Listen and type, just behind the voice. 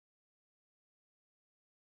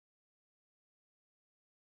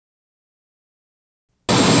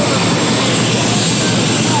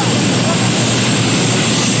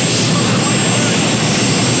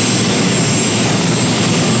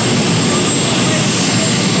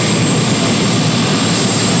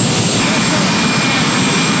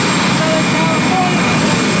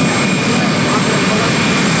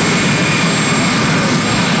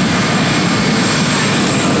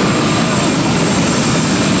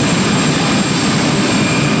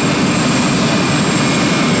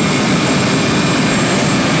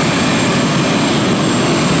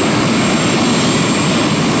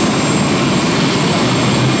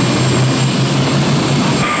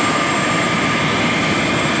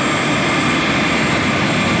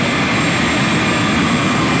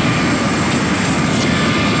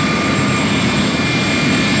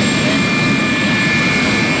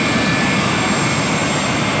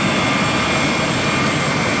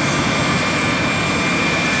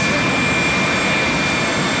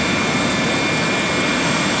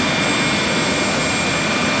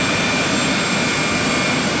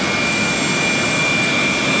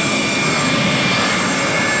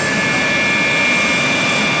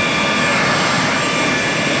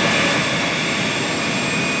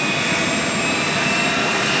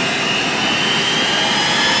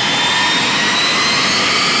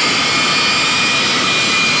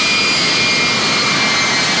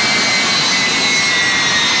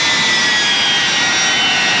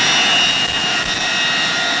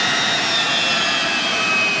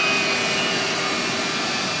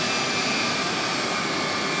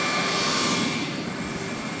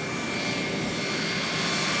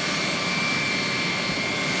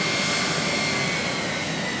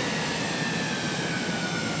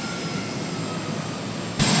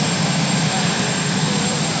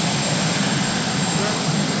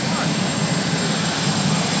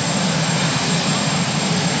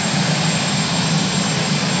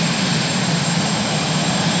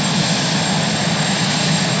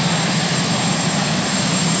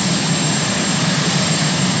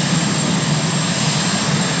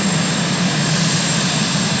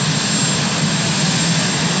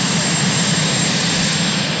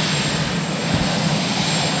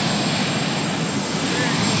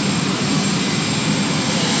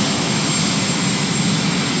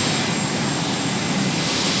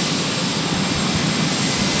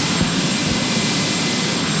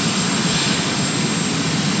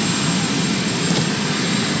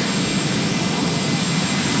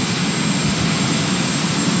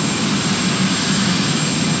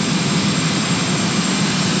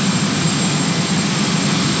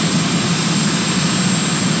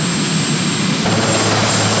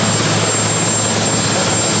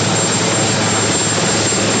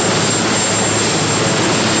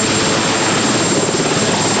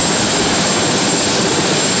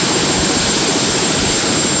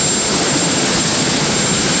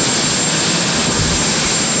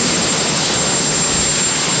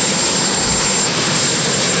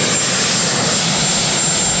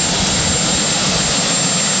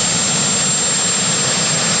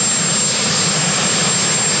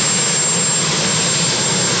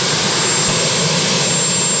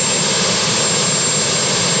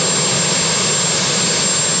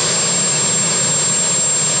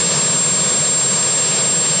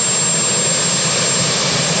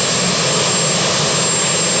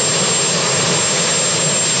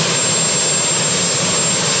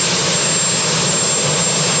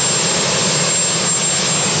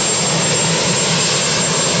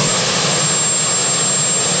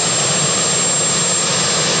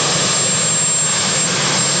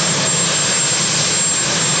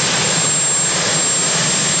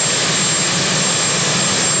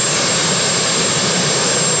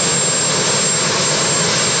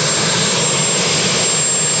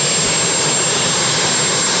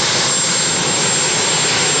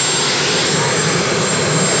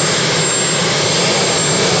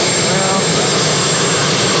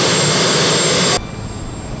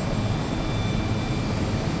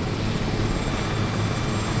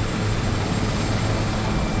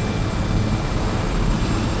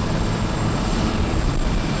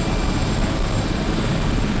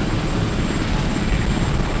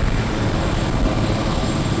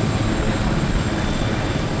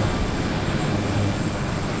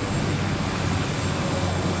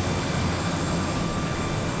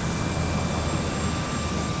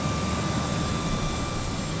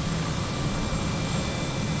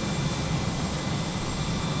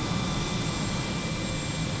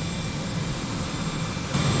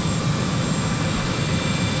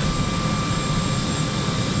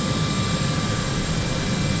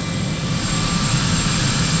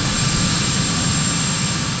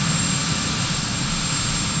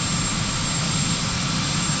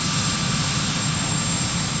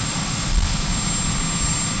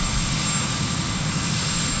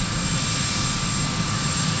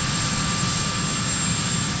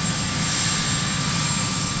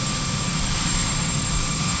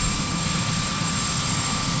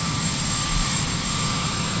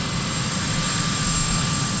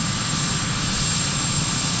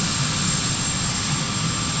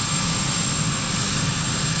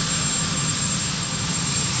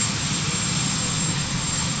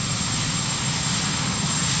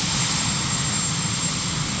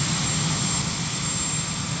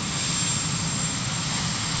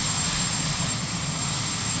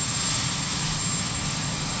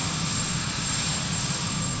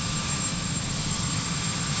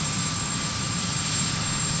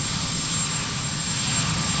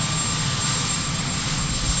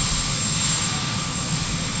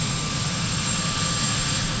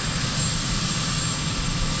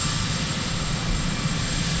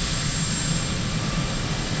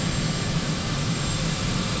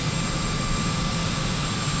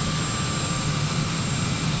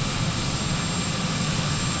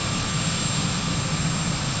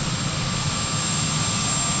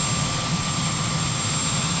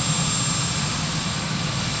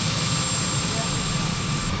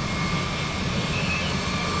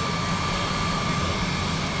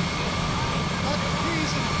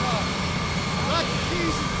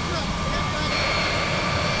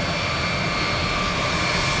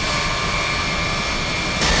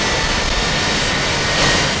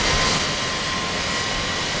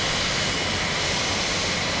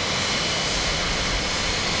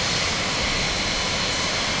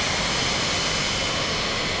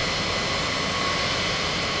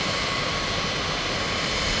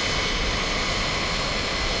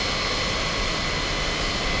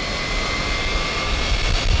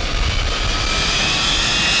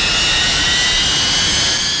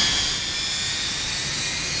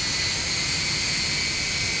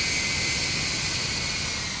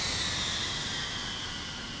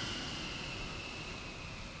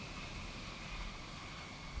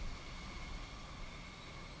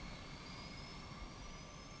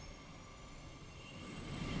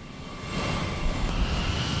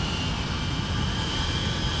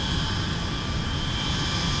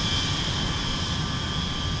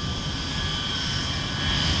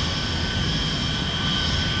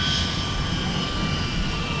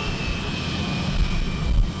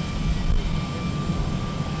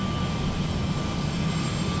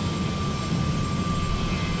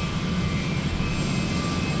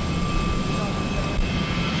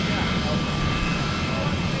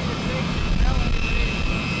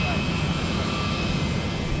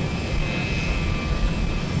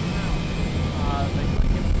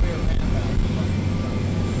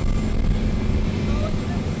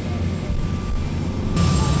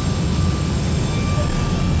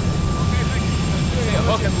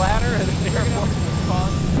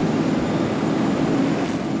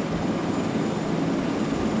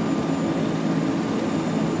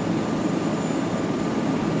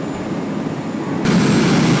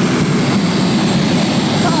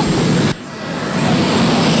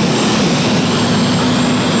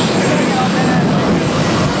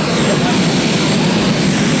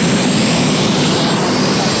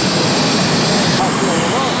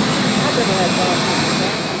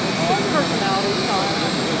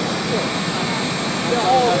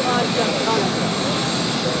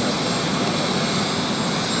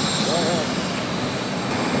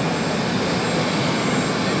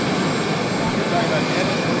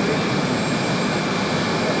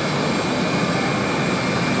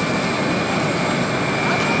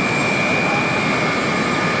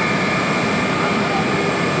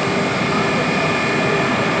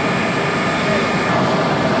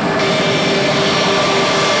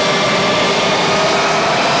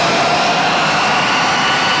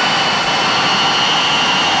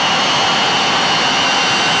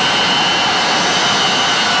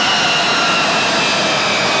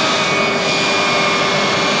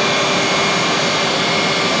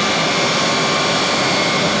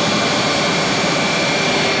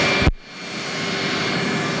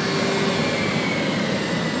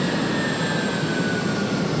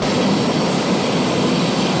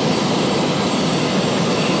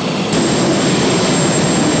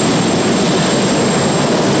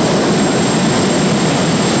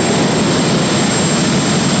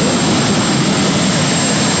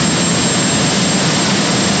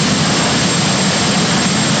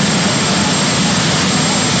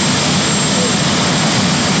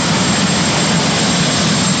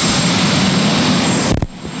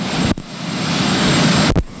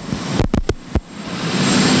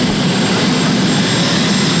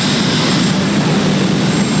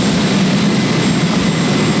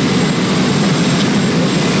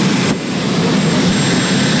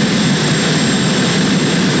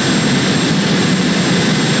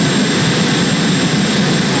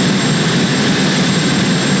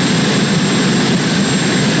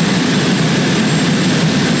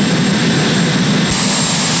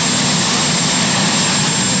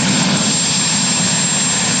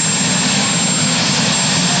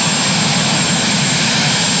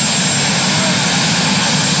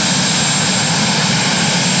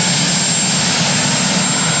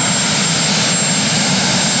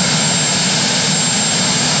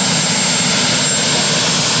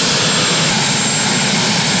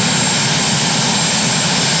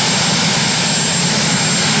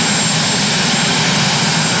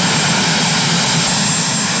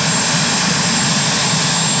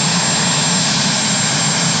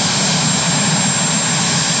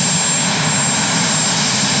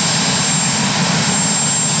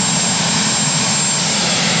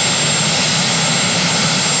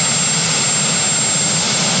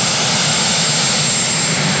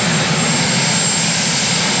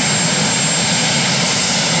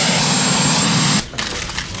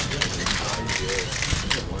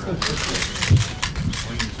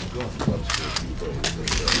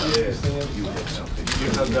You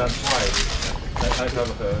have that slide. I have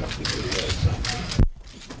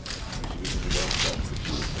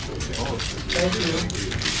Thank you.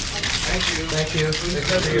 Thank you. Thank you.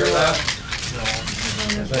 Except for your left.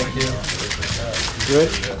 Thank you. Good.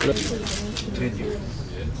 Continue.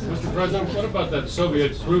 Mr. President, what about that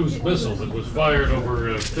Soviet cruise missile that was fired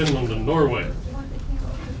over Finland and Norway?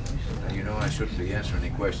 You know, I shouldn't be answering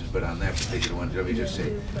any questions, but on that particular one, let me just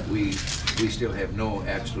say, we still have no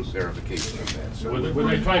absolute verification of that. So were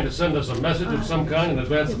they trying to send us a message of some kind in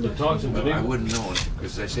advance of the talks in Geneva? I wouldn't know,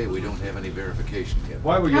 because as I say, we don't have any verification yet.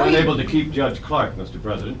 Why were you unable to keep Judge Clark, Mr.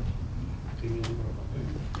 President?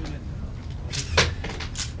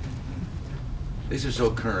 This is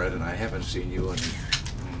so current, and I haven't seen you, and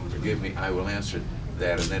forgive me, I will answer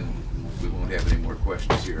that, and then we won't have any more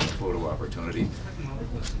questions here in the photo opportunity.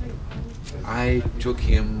 I took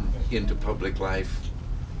him into public life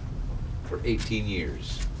for 18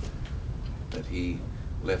 years, that he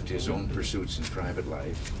left his own pursuits in private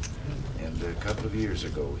life, and a couple of years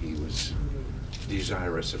ago he was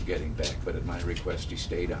desirous of getting back, but at my request he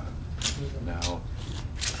stayed on. Now,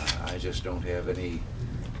 I just don't have any,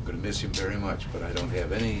 I'm going to miss him very much, but I don't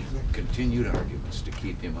have any continued arguments to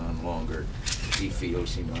keep him on longer. He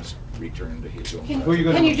feels he must return to his own life.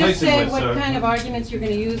 Can you just say what kind of arguments you're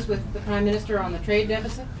going to use with the Prime Minister on the trade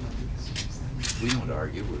deficit? We don't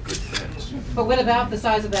argue, we're good friends. But what about the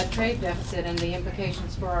size of that trade deficit and the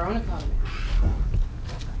implications for our own economy?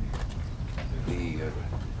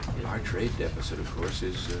 Our trade deficit, of course,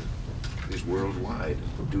 is worldwide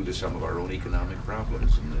due to some of our own economic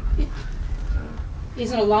problems. And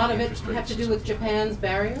isn't a lot of it have to do with Japan's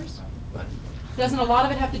barriers? What? Doesn't a lot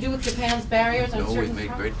of it have to do with Japan's barriers on No, certain we've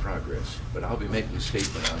made great progress, but I'll be making a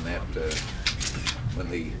statement on that when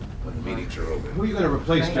the meetings are over. Who are you going to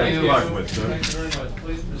replace Judge Clark with, sir?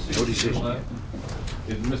 No decision yet.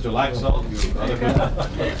 Is Mr. Laxalt, your other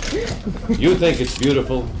people? You think it's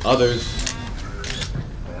beautiful, others.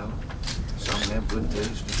 Well, some have good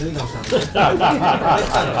taste.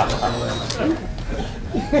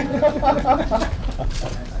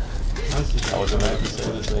 I was about to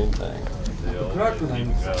say the same thing.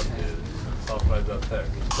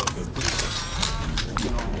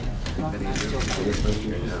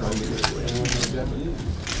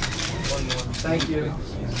 Thank you.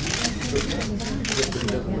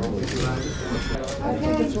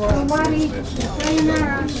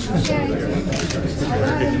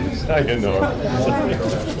 I know.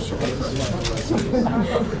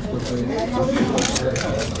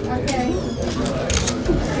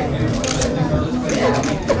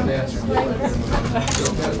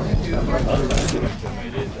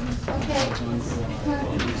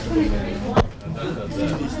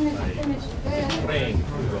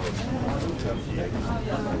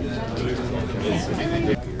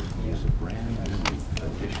 Is a brand new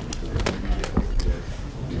addition to the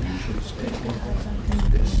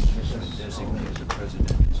This designates a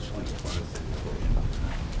presidential suite.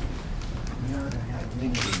 I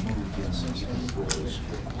think we moved in even for this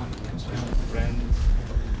Friend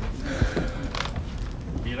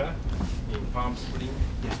Villa in Palm Springs.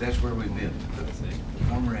 Yes, that's where we've been. The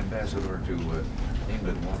former ambassador to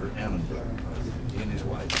England, Walter Annenberg, he and his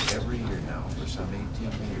wife, every year now for some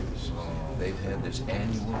 18 years, they've had this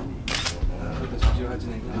annual New Year's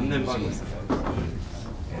Eve.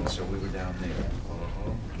 And so we were down there.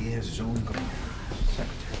 He has his own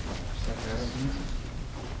secretary.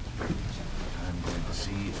 I'm going to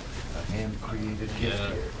see a hand-created gift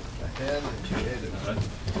here.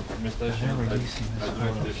 Mr. Shen, I'm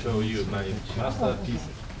going to show you my masterpiece.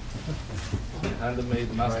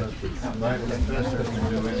 Handmade masterpiece. My professor can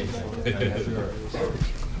do anything.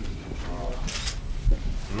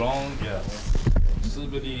 Long, yes.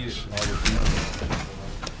 Souvenirs.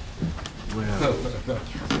 Well,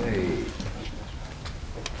 hey.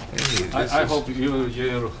 I hope you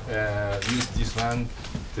use this one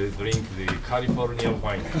to drink the California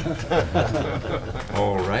wine.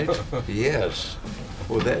 All right. Yes.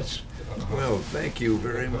 Well, thank you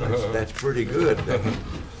very much. That's pretty good.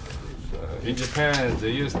 In Japan,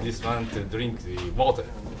 they use this one to drink the water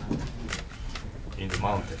in the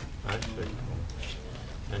mountain.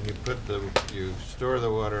 And you store the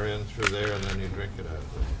water in through there, and then you drink it out.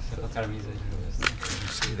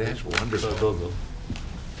 See, that's wonderful.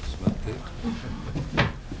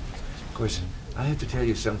 Of course, I have to tell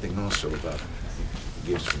you something also about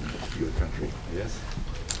gifts from your country. Yes.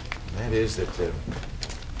 That is that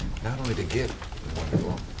not only the gift is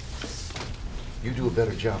wonderful, you do a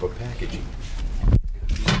better job of packaging.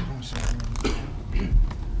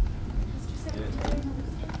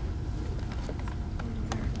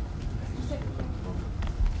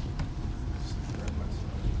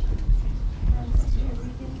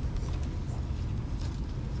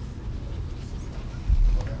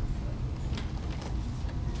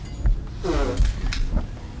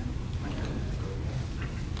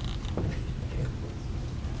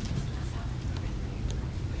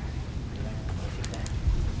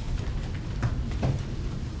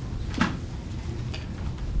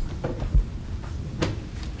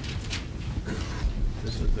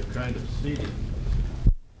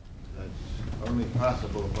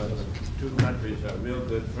 impossible, but the two countries are real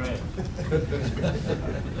good friends.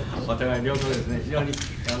 お互い両方ですね、非常に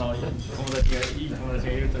友達がいい友達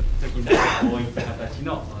がいるときにこういった形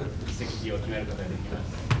の席を決めることができま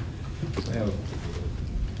す。Well,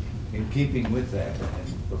 in keeping with that,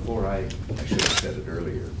 and before I should have said it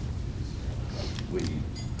earlier, we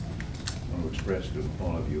want to express to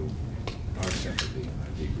all of you our sympathy and our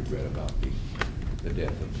deep regret about the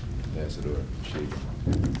death of Ambassador Sheik.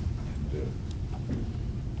 And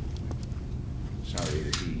sorry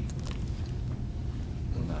that he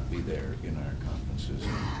will not be there in our conferences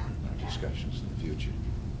and our discussions in the future.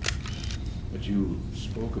 But you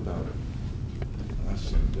spoke about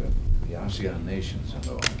us and the ASEAN nations and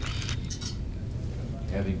all.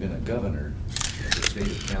 Having been a governor of the state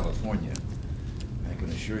of California, I can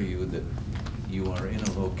assure you that you are in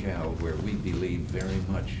a locale where we believe very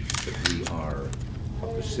much that we are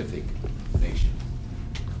a Pacific nation.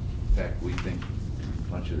 In fact, we think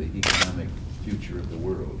much of the economic future of the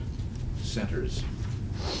world centers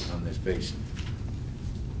on this basin.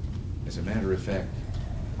 As a matter of fact,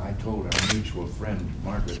 I told our mutual friend,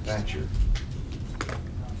 Margaret Thatcher,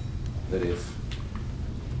 that if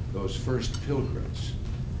those first pilgrims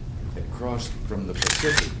had crossed from the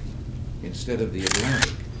Pacific instead of the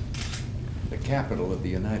Atlantic, the capital of the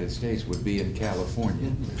United States would be in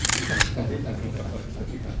California.